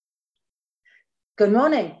Good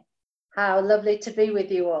morning. How lovely to be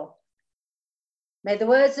with you all. May the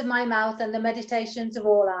words of my mouth and the meditations of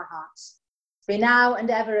all our hearts be now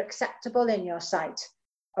and ever acceptable in your sight,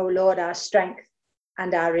 O Lord, our strength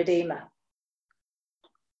and our Redeemer.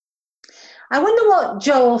 I wonder what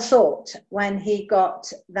Joel thought when he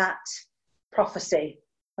got that prophecy,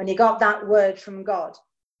 when he got that word from God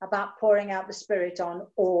about pouring out the Spirit on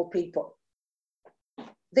all people.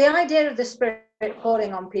 The idea of the Spirit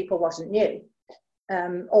pouring on people wasn't new.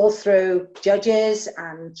 All through Judges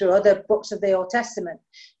and through other books of the Old Testament,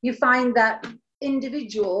 you find that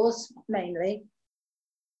individuals, mainly,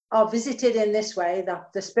 are visited in this way,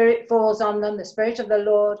 that the Spirit falls on them, the Spirit of the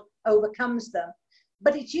Lord overcomes them.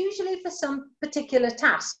 But it's usually for some particular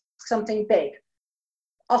task, something big.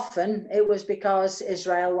 Often it was because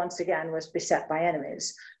Israel, once again, was beset by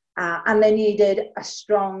enemies, and they needed a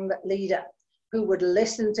strong leader who would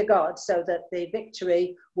listen to God so that the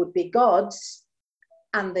victory would be God's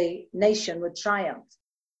and the nation would triumph.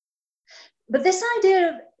 But this idea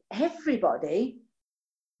of everybody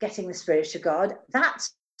getting the Spirit of God,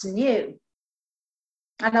 that's new.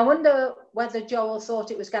 And I wonder whether Joel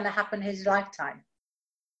thought it was going to happen in his lifetime.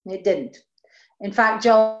 It didn't. In fact,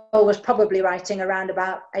 Joel was probably writing around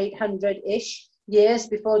about 800-ish years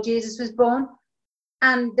before Jesus was born.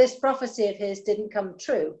 And this prophecy of his didn't come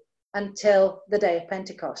true until the day of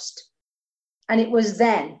Pentecost. And it was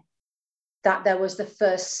then that there was the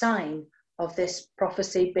first sign of this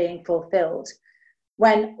prophecy being fulfilled,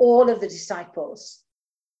 when all of the disciples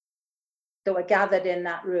that were gathered in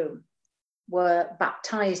that room were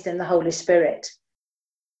baptized in the Holy Spirit.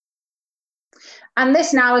 And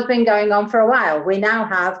this now has been going on for a while. We now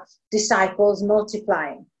have disciples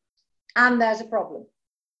multiplying, and there's a problem.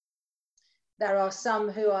 There are some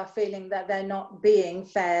who are feeling that they're not being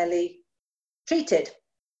fairly treated,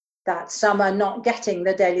 that some are not getting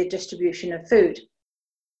the daily distribution of food.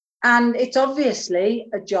 And it's obviously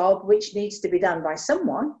a job which needs to be done by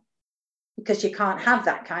someone, because you can't have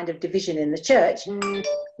that kind of division in the church.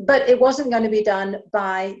 But it wasn't going to be done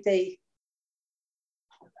by the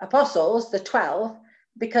apostles, the 12,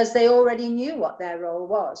 because they already knew what their role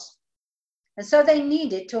was. And so they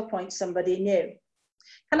needed to appoint somebody new.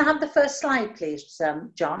 Can I have the first slide, please,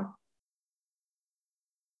 John?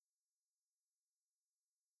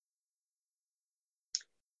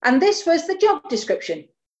 And this was the job description.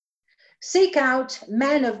 Seek out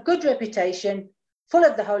men of good reputation, full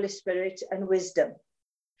of the Holy Spirit and wisdom.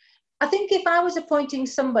 I think if I was appointing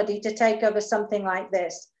somebody to take over something like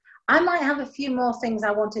this, I might have a few more things I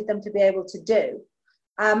wanted them to be able to do.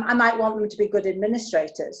 I might want them to be good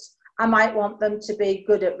administrators. I might want them to be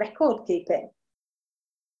good at record keeping.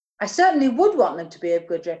 I certainly would want them to be of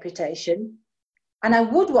good reputation, and I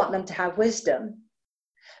would want them to have wisdom.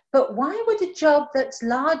 But why would a job that's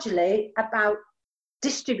largely about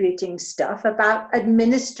distributing stuff, about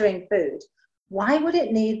administering food, why would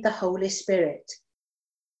it need the Holy Spirit?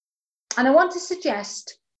 And I want to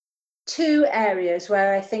suggest two areas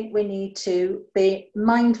where I think we need to be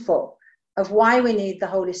mindful of why we need the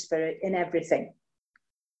Holy Spirit in everything.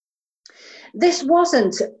 This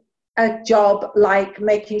wasn't a job like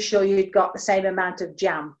making sure you'd got the same amount of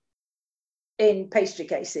jam in pastry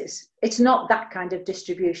cases. It's not that kind of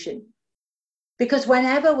distribution. Because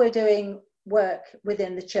whenever we're doing work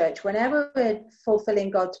within the church, whenever we're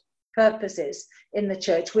fulfilling God's purposes in the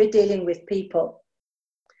church, we're dealing with people.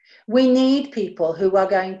 We need people who are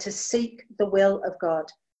going to seek the will of God.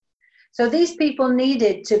 So these people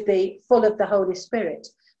needed to be full of the Holy Spirit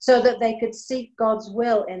so that they could seek God's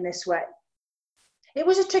will in this way. It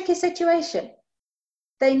was a tricky situation.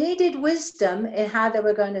 They needed wisdom in how they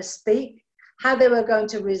were going to speak, how they were going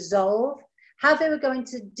to resolve, how they were going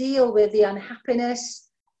to deal with the unhappiness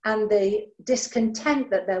and the discontent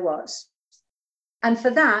that there was. And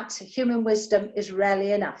for that, human wisdom is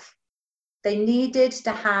rarely enough. They needed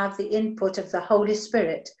to have the input of the Holy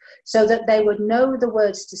Spirit so that they would know the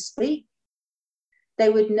words to speak, they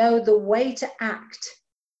would know the way to act,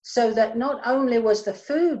 so that not only was the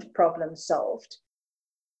food problem solved,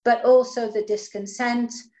 but also the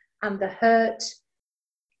discontent and the hurt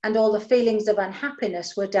and all the feelings of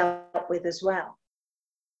unhappiness were dealt with as well.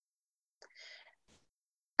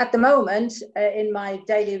 At the moment, in my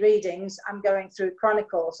daily readings, I'm going through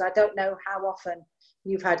Chronicles. I don't know how often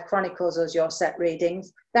you've had Chronicles as your set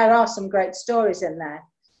readings. There are some great stories in there,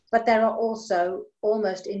 but there are also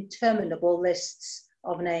almost interminable lists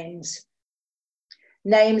of names.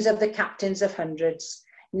 Names of the captains of hundreds,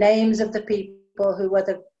 names of the people who were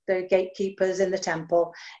the gatekeepers in the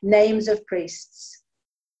temple, names of priests.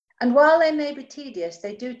 And while they may be tedious,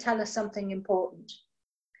 they do tell us something important.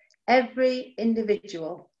 Every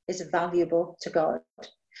individual is valuable to God.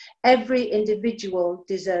 Every individual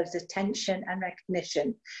deserves attention and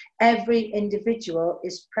recognition. Every individual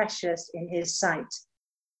is precious in his sight.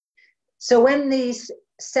 So when these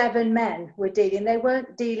 7 men were dealing, they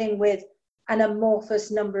weren't dealing with an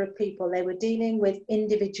amorphous number of people. They were dealing with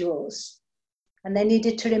individuals. And they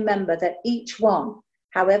needed to remember that each one,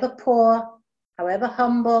 however poor, however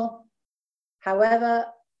humble, however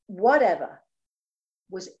whatever,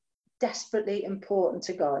 was desperately important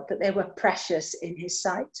to God, that they were precious in his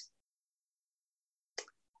sight.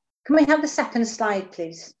 Can we have the second slide,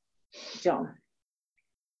 please, John?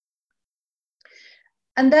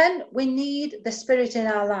 And then we need the Spirit in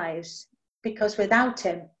our lives, because without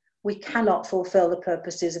him, we cannot fulfill the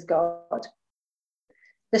purposes of God.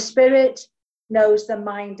 The Spirit knows the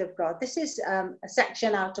mind of God. This is a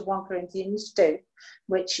section out of 1 Corinthians 2,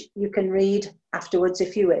 which you can read afterwards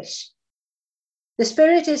if you wish. The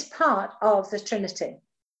Spirit is part of the Trinity.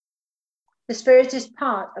 The Spirit is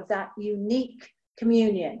part of that unique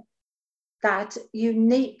communion, that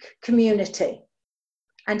unique community,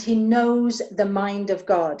 and he knows the mind of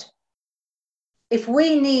God. If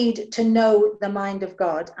we need to know the mind of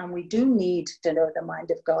God, and we do need to know the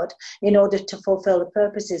mind of God in order to fulfill the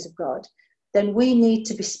purposes of God, then we need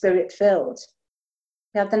to be Spirit-filled.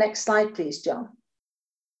 You have the next slide, please, John.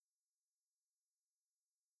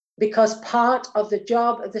 Because part of the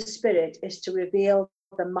job of the Spirit is to reveal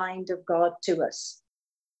the mind of God to us,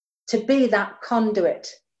 to be that conduit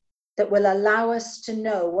that will allow us to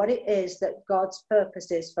know what it is that God's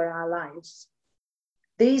purpose is for our lives.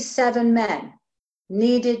 These 7 men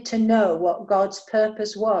needed to know what God's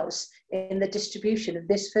purpose was in the distribution of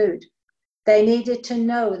this food. They needed to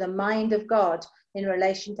know the mind of God in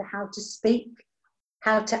relation to how to speak,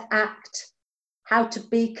 how to act, how to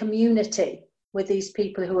be community with these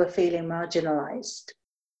people who are feeling marginalized.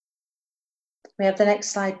 We have the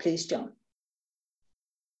next slide, please, John.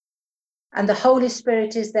 And the Holy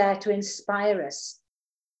Spirit is there to inspire us,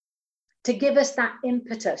 to give us that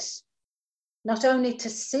impetus, not only to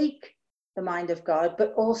seek the mind of God,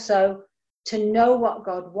 but also to know what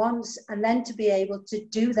God wants, and then to be able to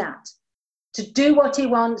do that, to do what he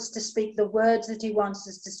wants, to speak the words that he wants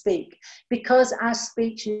us to speak, because our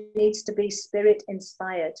speech needs to be Spirit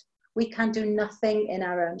inspired. We can do nothing in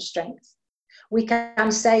our own strength. We can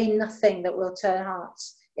say nothing that will turn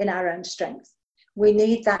hearts in our own strength. We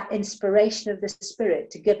need that inspiration of the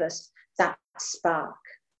Spirit to give us that spark.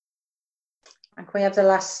 And can we have the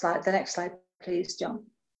last slide, the next slide, please, John?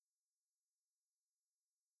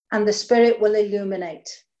 And the Spirit will illuminate.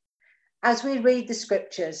 As we read the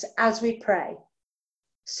scriptures, as we pray,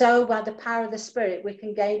 so by the power of the Spirit, we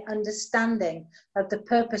can gain understanding of the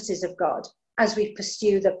purposes of God as we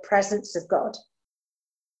pursue the presence of God.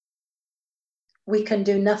 We can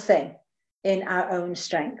do nothing in our own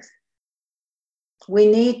strength. We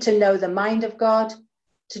need to know the mind of God.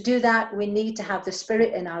 To do that, we need to have the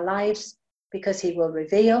Spirit in our lives, because he will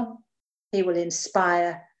reveal, he will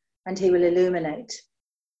inspire, and he will illuminate.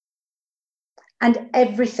 And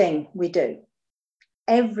everything we do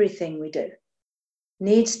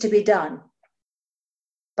needs to be done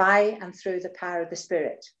by and through the power of the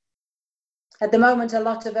Spirit. At the moment, a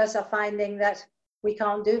lot of us are finding that we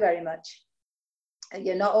can't do very much.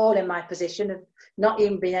 You're not all in my position of not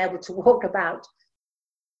even being able to walk about.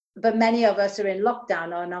 But many of us are in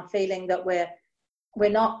lockdown and are feeling that we're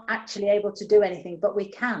not actually able to do anything, but we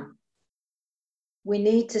can. We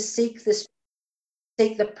need to seek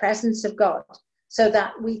the presence of God so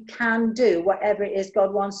that we can do whatever it is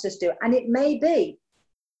God wants us to do. And it may be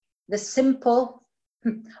the simple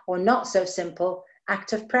or not so simple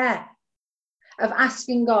act of prayer, of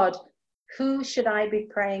asking God, who should I be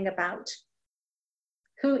praying about?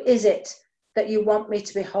 Who is it that you want me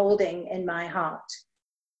to be holding in my heart?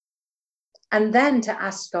 And then to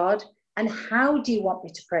ask God, and how do you want me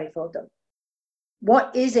to pray for them?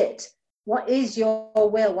 What is it? What is your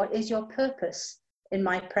will? What is your purpose in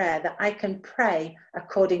my prayer, that I can pray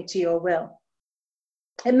according to your will?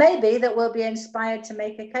 It may be that we'll be inspired to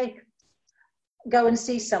make a cake, go and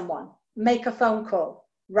see someone, make a phone call,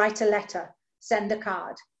 write a letter, send a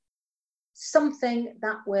card. Something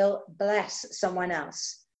that will bless someone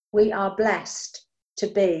else. We are blessed to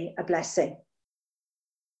be a blessing.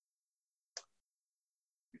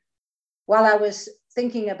 While I was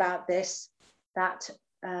thinking about this, that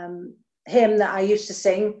hymn that I used to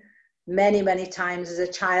sing many, many times as a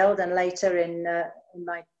child and later in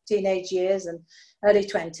my teenage years and early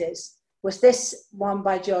 20s, was this one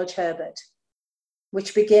by George Herbert,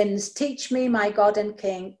 which begins, "Teach me, my God and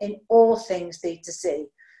King, in all things thee to see,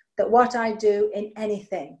 that what I do in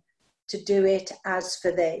anything, to do it as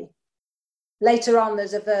for thee." Later on,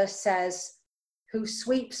 there's a verse says, who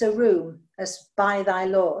sweeps a room as by thy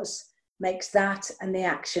laws, makes that and the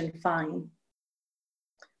action fine.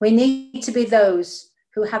 We need to be those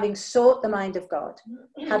who, having sought the mind of God,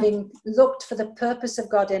 having looked for the purpose of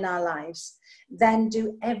God in our lives, then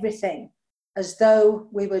do everything as though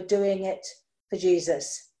we were doing it for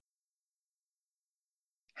Jesus.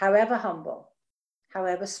 However humble,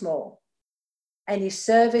 however small, any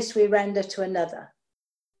service we render to another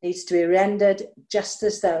needs to be rendered just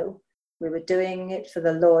as though we were doing it for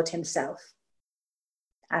the Lord himself.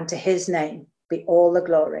 And to his name be all the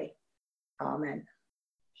glory. Amen.